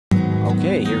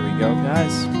Okay, here we go,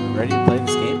 guys. We're ready to play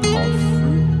this game called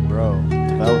Fruit Row.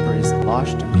 Developer is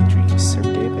Losh Dmitry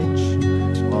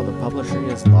Sergeyevich, while the publisher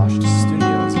is Losh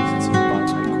Studios. As you can see in the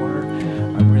bottom right corner,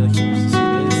 I'm really curious to see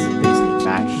this. Basically,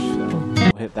 match. So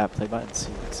we'll hit that play button and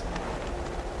see what's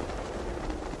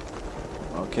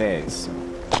okay. So,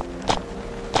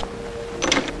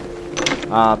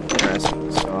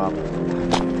 interesting. So,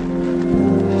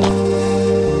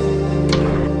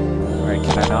 alright,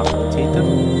 can I not rotate them?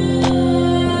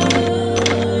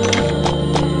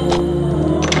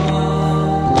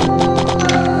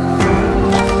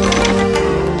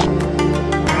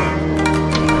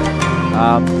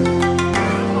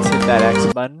 Let's hit that X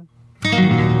button,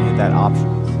 hit that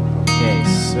options. Okay,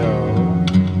 so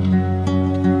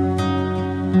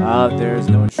there's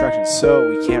no instructions, so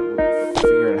we can't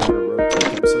figure out how to rotate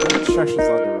them. So no instructions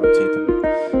on to rotate them.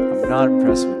 I'm not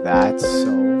impressed with that, so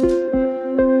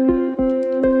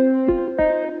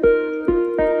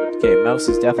okay, mouse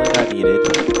is definitely not needed.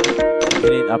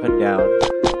 Hitting up and down.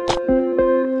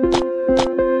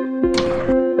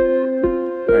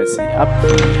 Alright, so the up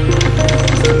key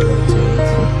rotates.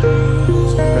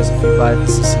 Just press a few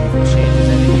buttons to see if it changes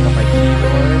anything on my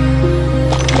keyboard.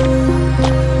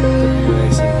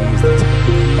 WASD is the type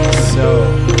key. So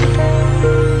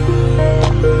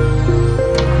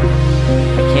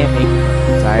I can't make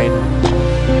diagonal.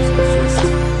 So it's just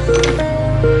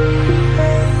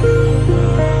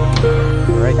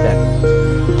right then.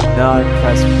 Not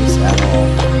impressed with this at all.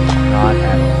 Not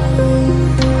at all.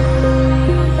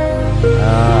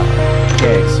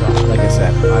 Okay, so like I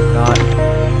said, I'm not.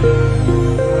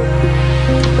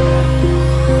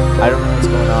 I don't know what's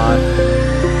going on.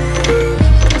 This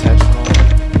is intentional.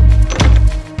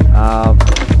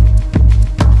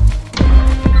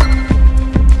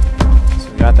 So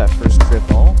we got that first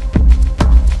triple.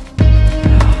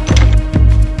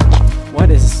 What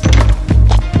is?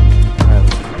 Alright,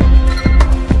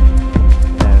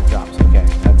 and it drops. Okay,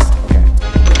 that's okay.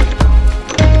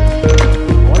 I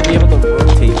want to be able to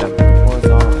rotate them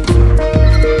horizontally.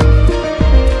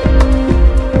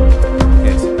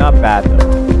 Okay, so not bad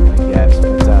though, I guess,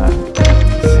 but not.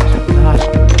 It's pretty cool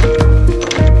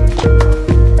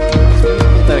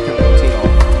that I can rotate all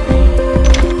three.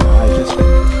 I just.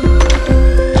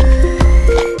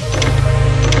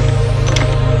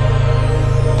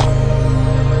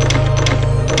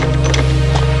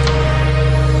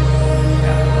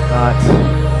 Yeah, not.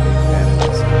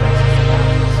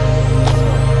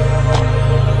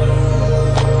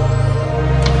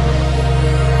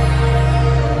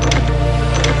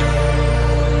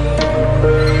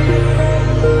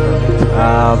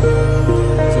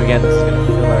 So again, this is going to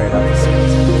fill right up the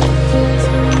sequence.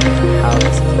 How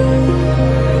this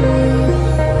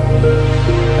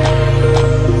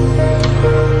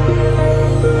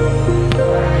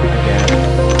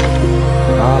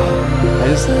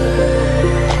is again.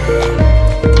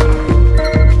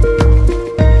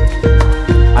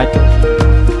 I just.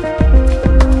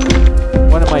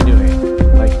 What am I doing?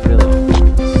 Like, really?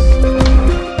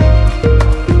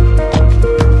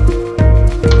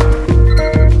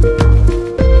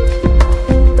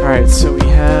 Alright, so we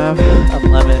have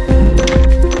 11.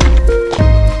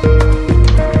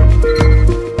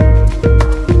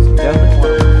 So definitely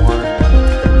want to warn.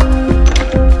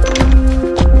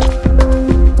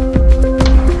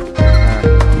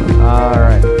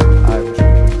 Alright. I wish we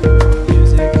could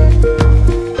music.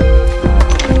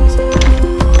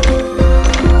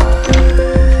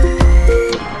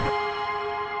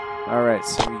 Alright,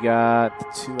 so we got the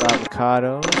 2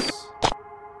 avocados.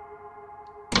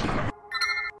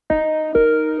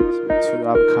 2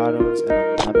 avocados and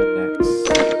 11 next.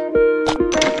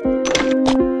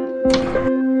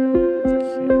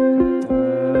 Okay,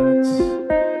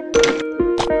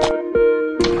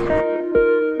 got that.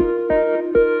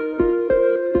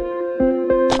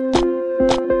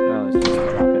 Now let's just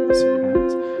drop it and see what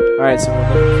happens. Alright, so we're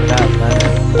looking for that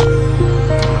lemon.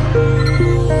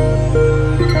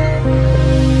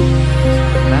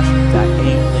 Imagine that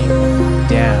angling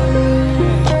down.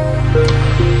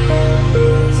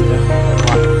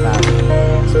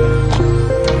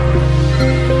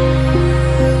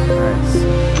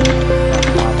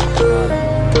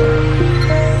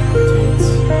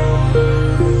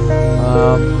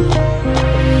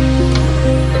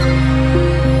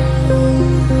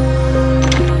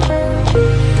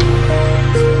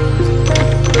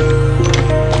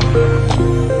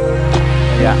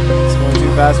 Yeah, it's going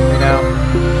too fast for me now.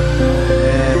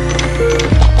 And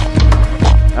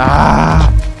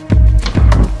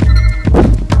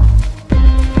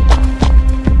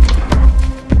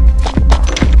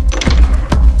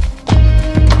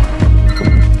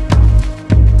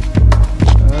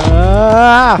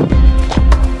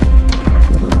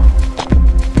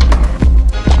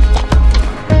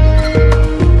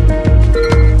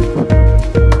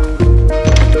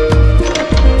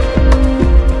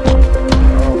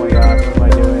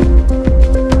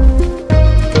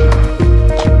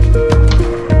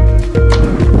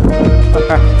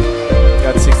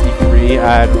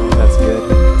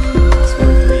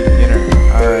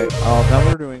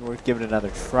another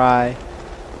try.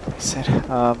 Like I said,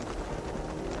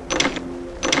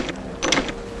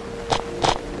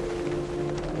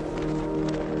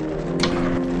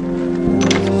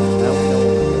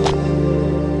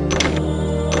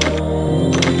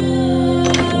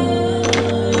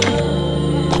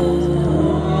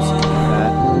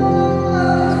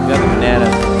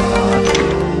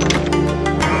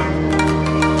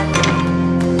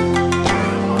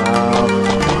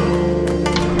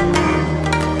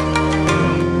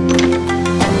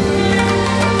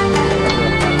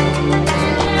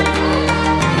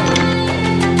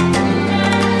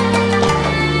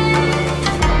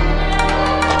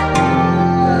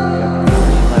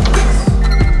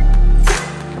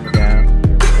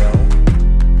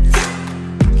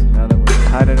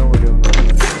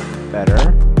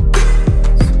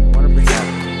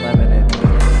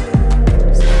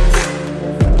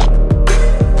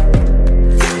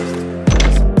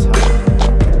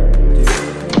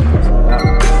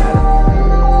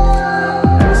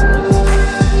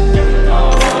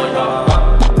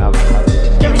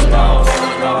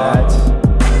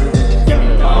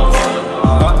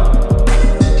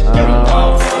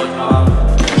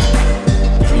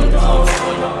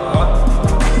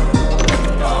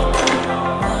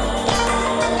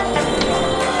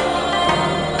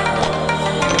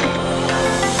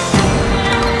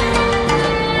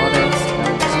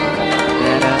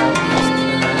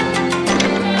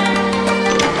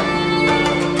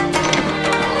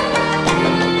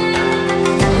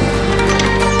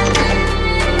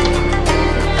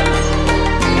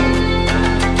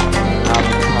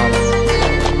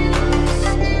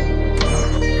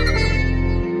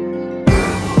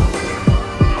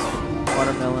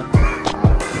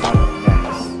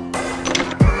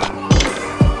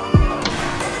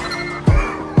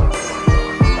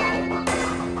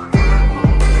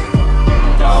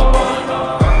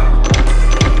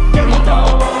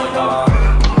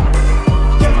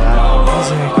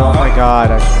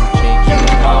 God, I should have changed it.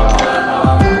 It is not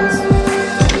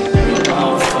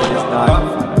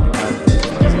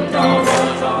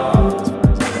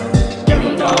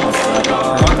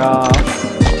turn it off.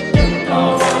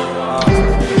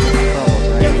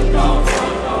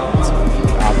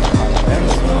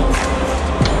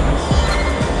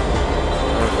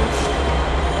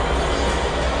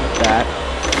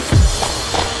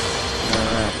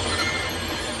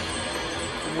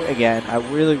 Again, I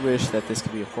really wish that this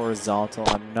could be horizontal.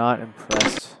 I'm not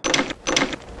impressed that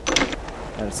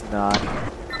it's not.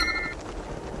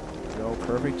 Go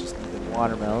perfect, just need the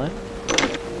watermelon.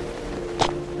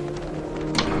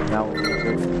 That will be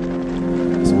good.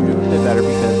 So we're doing a bit better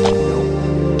because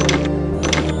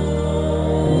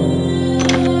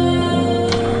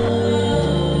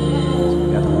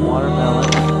we got the watermelon.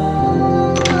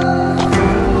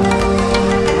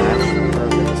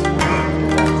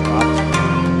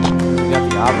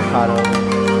 Avocado.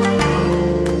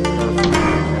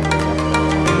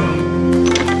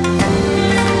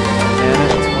 And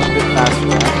it's going a bit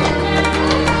faster.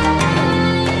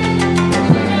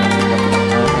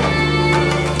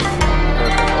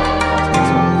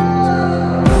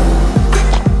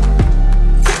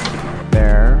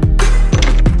 There.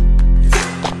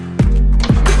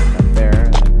 Up there. And then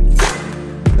we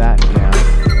can that down.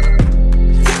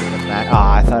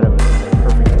 Ah, I thought it was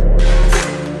perfect.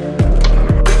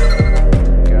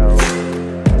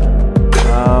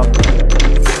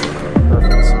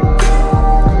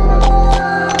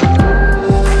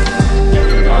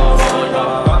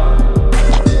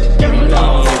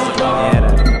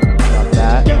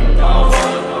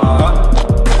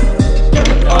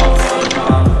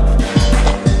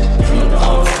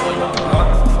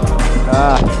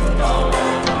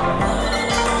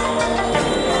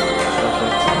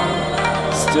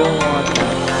 Still on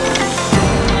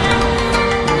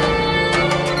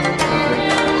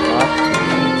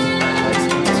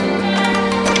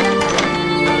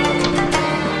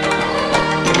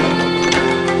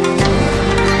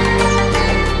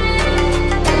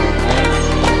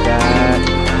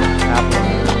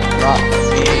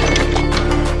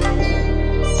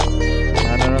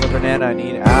banana, I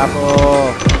need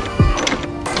apple.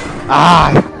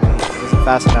 Ah, it wasn't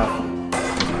fast enough.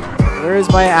 Where is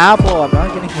my apple? I'm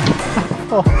not getting my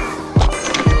apple.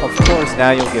 Of course,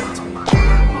 now you'll give it to me.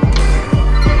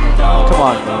 Come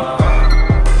on, man.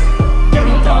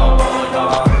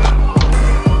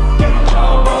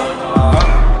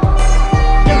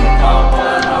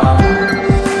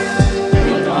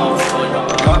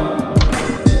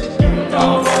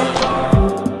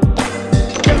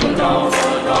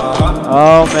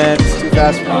 Oh man, it's too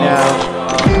fast for me now.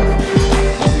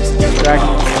 Music's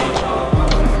distracting me.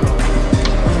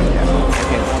 Yeah.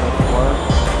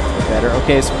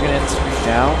 Okay, so we're gonna end the stream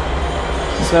now.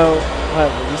 So, well,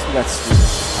 at least we got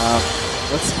students.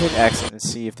 Let's hit exit and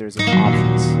see if there's any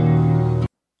options.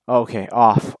 Okay,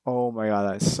 off. Oh my god,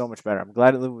 that is so much better. I'm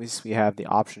glad at least we have the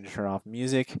option to turn off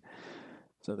music.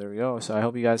 So there we go. So I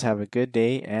hope you guys have a good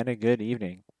day and a good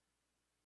evening.